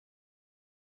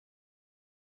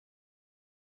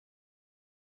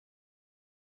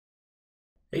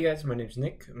Hey guys, my name is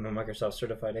Nick. I'm a Microsoft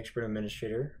Certified Expert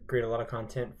Administrator. Create a lot of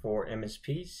content for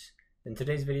MSPs. In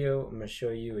today's video, I'm going to show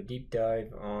you a deep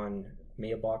dive on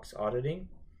Mailbox Auditing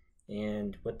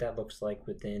and what that looks like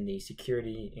within the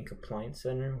Security and Compliance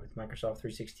Center with Microsoft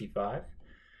 365.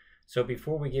 So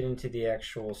before we get into the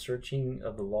actual searching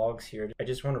of the logs here, I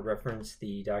just want to reference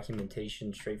the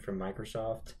documentation straight from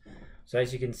Microsoft. So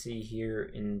as you can see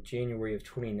here, in January of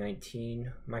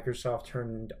 2019, Microsoft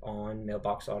turned on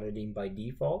Mailbox Auditing by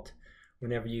default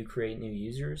whenever you create new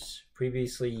users.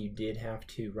 Previously, you did have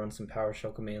to run some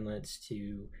PowerShell commandlets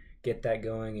to get that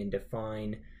going and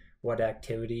define what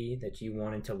activity that you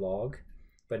wanted to log,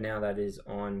 but now that is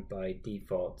on by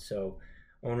default. So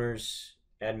owners,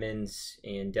 admins,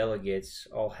 and delegates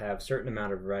all have a certain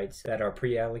amount of rights that are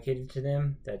pre-allocated to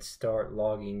them that start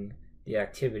logging the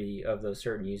activity of those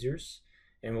certain users,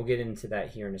 and we'll get into that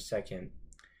here in a second.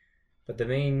 But the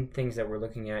main things that we're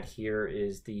looking at here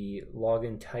is the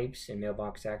login types and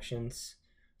mailbox actions.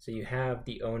 So you have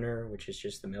the owner, which is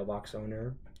just the mailbox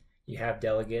owner. You have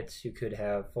delegates who could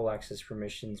have full access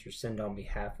permissions or send on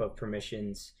behalf of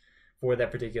permissions for that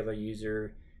particular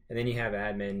user. And then you have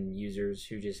admin users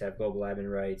who just have global admin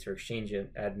rights or exchange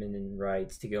admin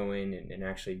rights to go in and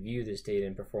actually view this data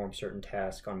and perform certain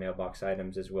tasks on mailbox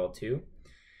items as well too.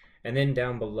 And then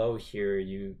down below here,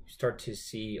 you start to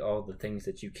see all the things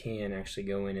that you can actually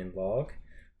go in and log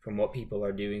from what people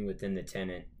are doing within the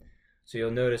tenant. So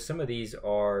you'll notice some of these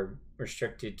are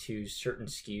restricted to certain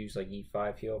SKUs like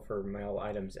E5 here for mail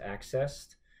items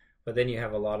accessed, but then you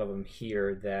have a lot of them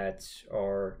here that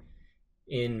are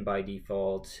in by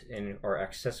default and are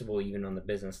accessible even on the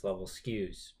business level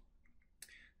SKUs.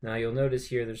 Now you'll notice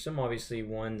here there's some obviously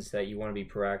ones that you want to be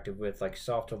proactive with, like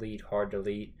soft delete, hard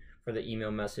delete for the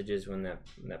email messages when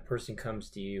that person comes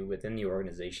to you within the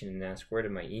organization and asks, where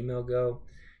did my email go?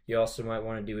 You also might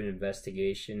want to do an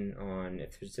investigation on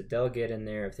if there's a delegate in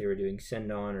there, if they were doing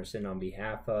send on or send on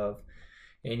behalf of,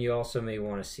 and you also may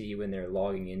want to see when they're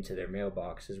logging into their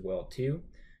mailbox as well too,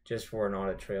 just for an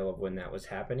audit trail of when that was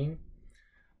happening.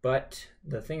 But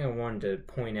the thing I wanted to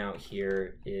point out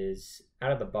here is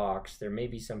out of the box, there may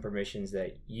be some permissions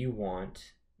that you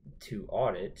want to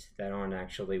audit that aren't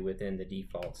actually within the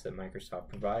defaults that Microsoft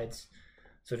provides.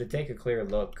 So to take a clear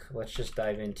look, let's just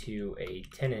dive into a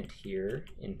tenant here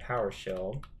in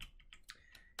PowerShell,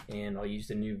 and I'll use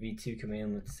the new v2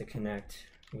 commandlets to connect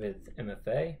with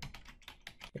MFA.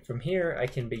 From here, I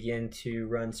can begin to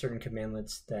run certain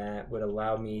commandlets that would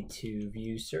allow me to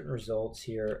view certain results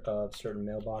here of certain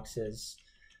mailboxes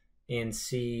and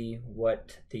see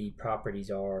what the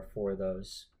properties are for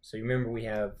those. So remember, we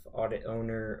have audit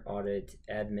owner, audit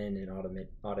admin, and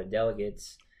audit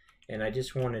delegates. And I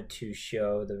just wanted to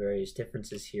show the various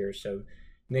differences here. So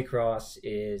Nick Ross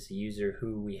is a user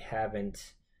who we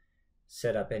haven't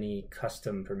set up any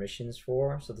custom permissions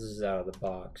for. So this is out of the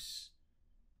box.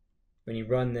 When you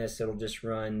run this, it'll just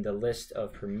run the list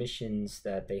of permissions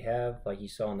that they have, like you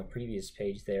saw on the previous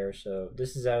page there. So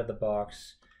this is out of the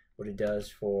box what it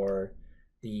does for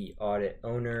the audit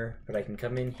owner, but I can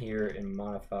come in here and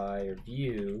modify or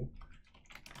view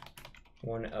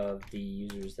one of the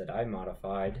users that I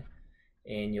modified,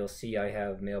 and you'll see I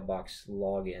have mailbox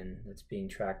login that's being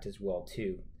tracked as well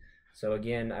too. So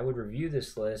again, I would review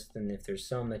this list, and if there's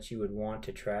some that you would want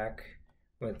to track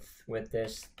with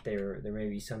this, there may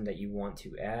be some that you want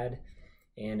to add,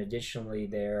 and additionally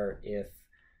there, if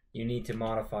you need to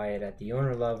modify it at the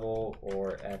owner level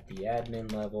or at the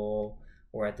admin level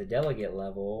or at the delegate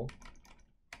level,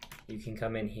 you can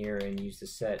come in here and use the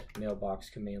set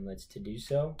mailbox commandlets to do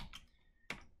so.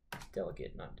 It's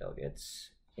delegate, not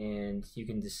delegates. And you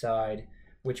can decide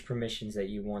which permissions that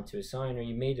you want to assign, or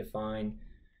you may define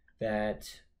that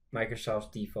Microsoft's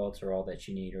defaults are all that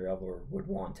you need or ever would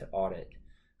want to audit.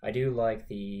 I do like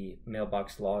the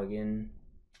mailbox login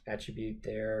attribute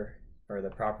there, or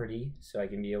the property, so I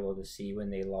can be able to see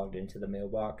when they logged into the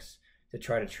mailbox to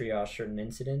try to triage certain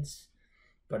incidents,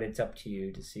 but it's up to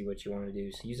you to see what you want to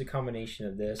do. So use a combination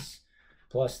of this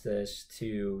plus this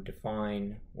to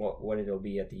define what it'll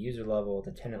be at the user level,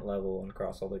 the tenant level, and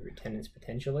across all of your tenants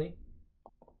potentially.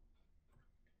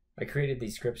 I created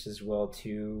these scripts as well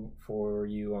too for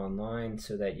you online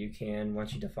so that you can,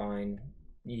 once you define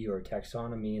your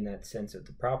taxonomy in that sense of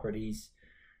the properties,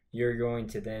 you're going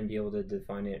to then be able to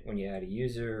define it when you add a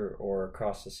user or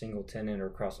across a single tenant or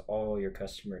across all your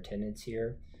customer tenants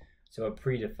here. So it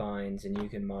predefines, and you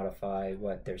can modify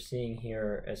what they're seeing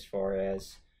here as far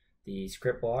as the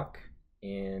script block.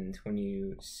 And when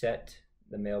you set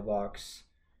the mailbox,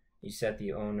 you set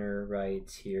the owner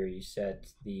rights here, you set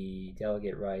the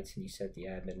delegate rights, and you set the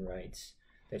admin rights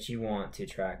that you want to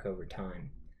track over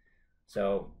time.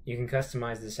 So you can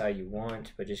customize this how you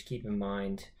want, but just keep in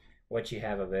mind what you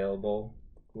have available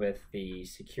with the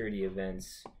security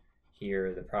events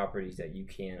here, the properties that you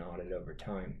can audit over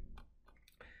time.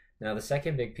 Now the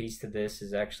second big piece to this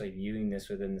is actually viewing this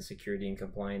within the Security and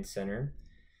Compliance Center.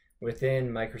 Within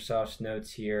Microsoft's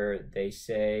notes here, they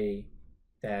say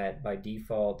that by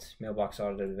default, Mailbox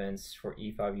Audit events for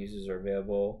E5 users are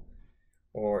available,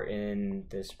 or in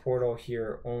this portal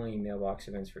here, only Mailbox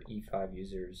events for E5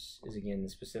 users is again the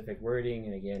specific wording.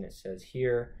 And again, it says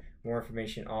here, more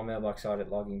information, all Mailbox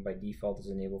Audit logging by default is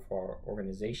enabled for our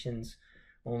organizations.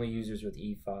 Only users with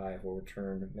E5 will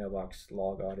return Mailbox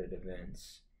log audit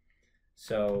events.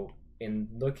 So in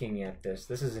looking at this,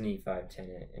 this is an E5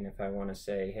 tenant, and if I want to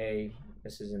say, hey,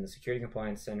 this is in the Security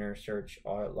Compliance Center, search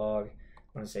audit log,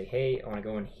 I want to say, hey, I want to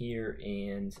go in here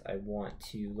and I want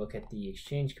to look at the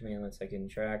Exchange commandlets. I can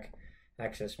track,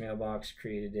 access Mailbox,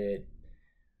 created it,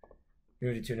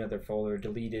 moved it to another folder,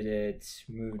 deleted it,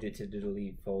 moved it to the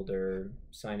delete folder,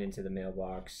 signed into the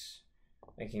Mailbox.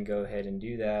 I can go ahead and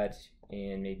do that,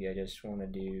 and maybe I just want to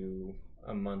do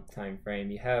a month time frame.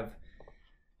 You have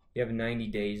 90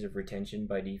 days of retention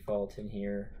by default in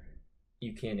here.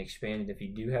 You can expand it if you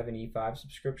do have an E5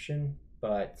 subscription,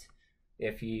 but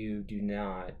if you do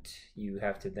not, you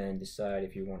have to then decide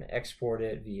if you want to export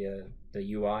it via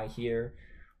the UI here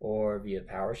or via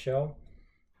PowerShell.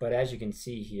 But as you can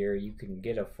see here, you can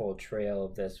get a full trail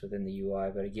of this within the UI,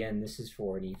 but again, this is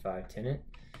for an E5 tenant.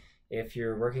 If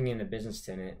you're working in a business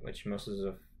tenant, which most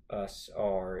of us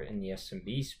are in the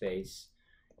SMB space,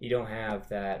 you don't have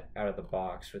that out of the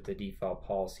box with the default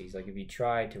policies. Like if you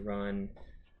try to run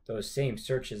those same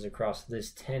searches across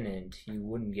this tenant, you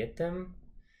wouldn't get them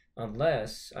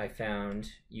unless I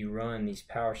found you run these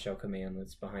PowerShell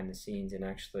commandlets behind the scenes and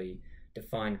actually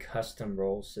define custom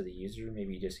roles to the user.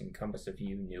 Maybe you just encompass a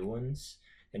few new ones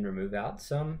and remove out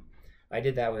some. I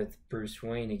did that with Bruce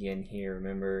Wayne again here,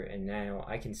 remember, and now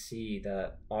I can see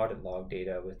the audit log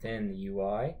data within the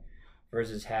UI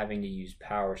versus having to use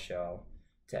PowerShell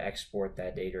to export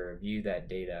that data or view that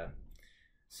data.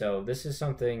 So this is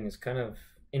something that's kind of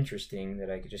interesting that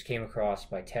I just came across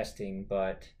by testing,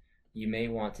 but you may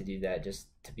want to do that just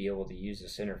to be able to use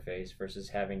this interface versus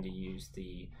having to use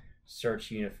the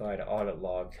search unified audit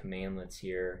log commandlets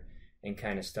here and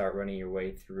kind of start running your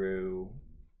way through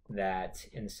that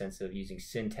in the sense of using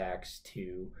syntax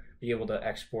to be able to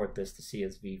export this to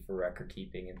CSV for record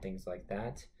keeping and things like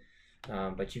that.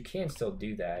 But you can still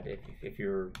do that if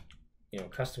you're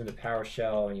custom to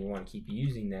PowerShell and you want to keep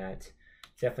using that.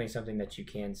 It's definitely something that you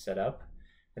can set up.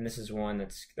 And this is one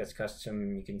that's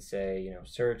custom. You can say,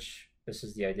 search, this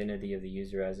is the identity of the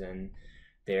user as in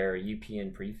their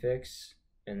UPN prefix,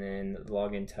 and then the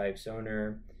login types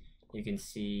owner. You can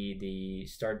see the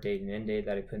start date and end date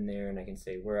that I put in there, and I can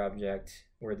say where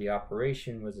the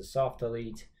operation was a soft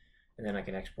delete, and then I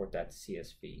can export that to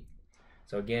CSV.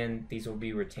 So again, these will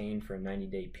be retained for a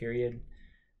 90-day period.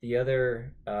 The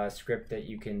other script that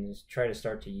you can try to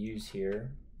start to use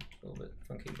here, a little bit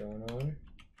funky going on,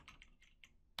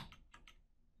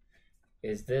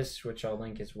 is this, which I'll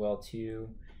link as well too.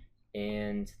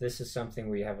 And this is something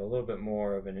where you have a little bit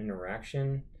more of an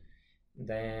interaction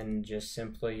than just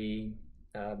simply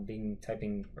typing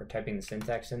the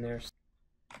syntax in there.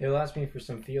 It'll ask me for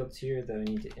some fields here that I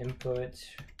need to input.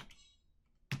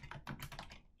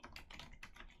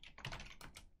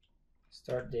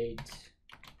 Start date,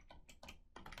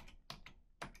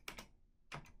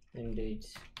 end date.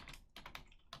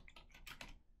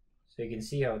 So you can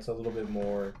see how it's a little bit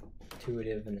more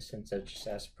intuitive in the sense that it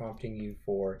just prompting you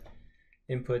for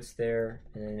inputs there,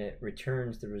 and then it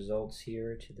returns the results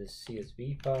here to the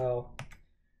CSV file,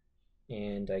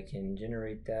 and I can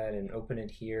generate that and open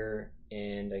it here,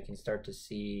 and I can start to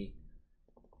see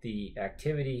the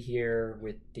activity here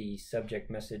with the subject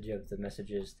message of the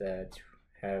messages that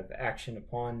have action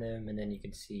upon them, and then you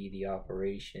can see the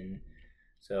operation.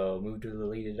 So move to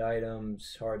deleted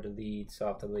items, hard delete,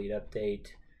 soft delete, update,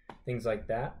 things like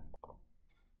that.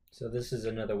 So this is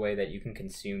another way that you can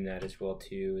consume that as well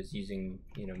too, is using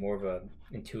more of a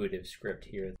intuitive script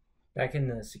here. Back in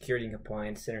the Security and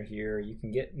Compliance Center here, you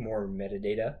can get more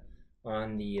metadata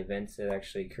on the events that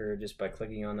actually occur just by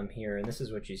clicking on them here, and this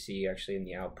is what you see actually in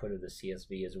the output of the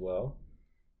CSV as well.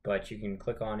 But you can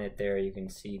click on it there, you can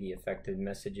see the affected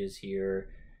messages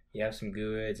here. You have some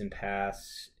goods and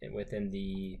paths within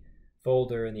the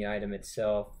folder and the item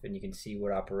itself, and you can see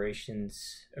what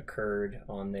operations occurred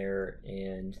on there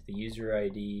and the user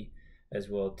ID as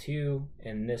well too.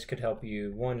 And this could help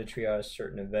you, one, to triage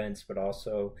certain events, but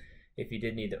also if you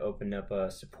did need to open up a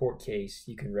support case,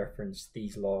 you can reference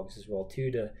these logs as well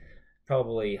too to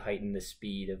probably heighten the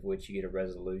speed of which you get a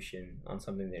resolution on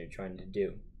something that you're trying to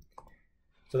do.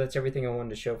 So that's everything I wanted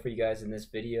to show for you guys in this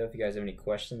video. If you guys have any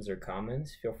questions or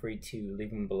comments, feel free to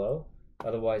leave them below.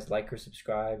 Otherwise, like or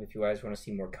subscribe if you guys want to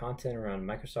see more content around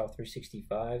Microsoft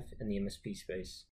 365 and the MSP space.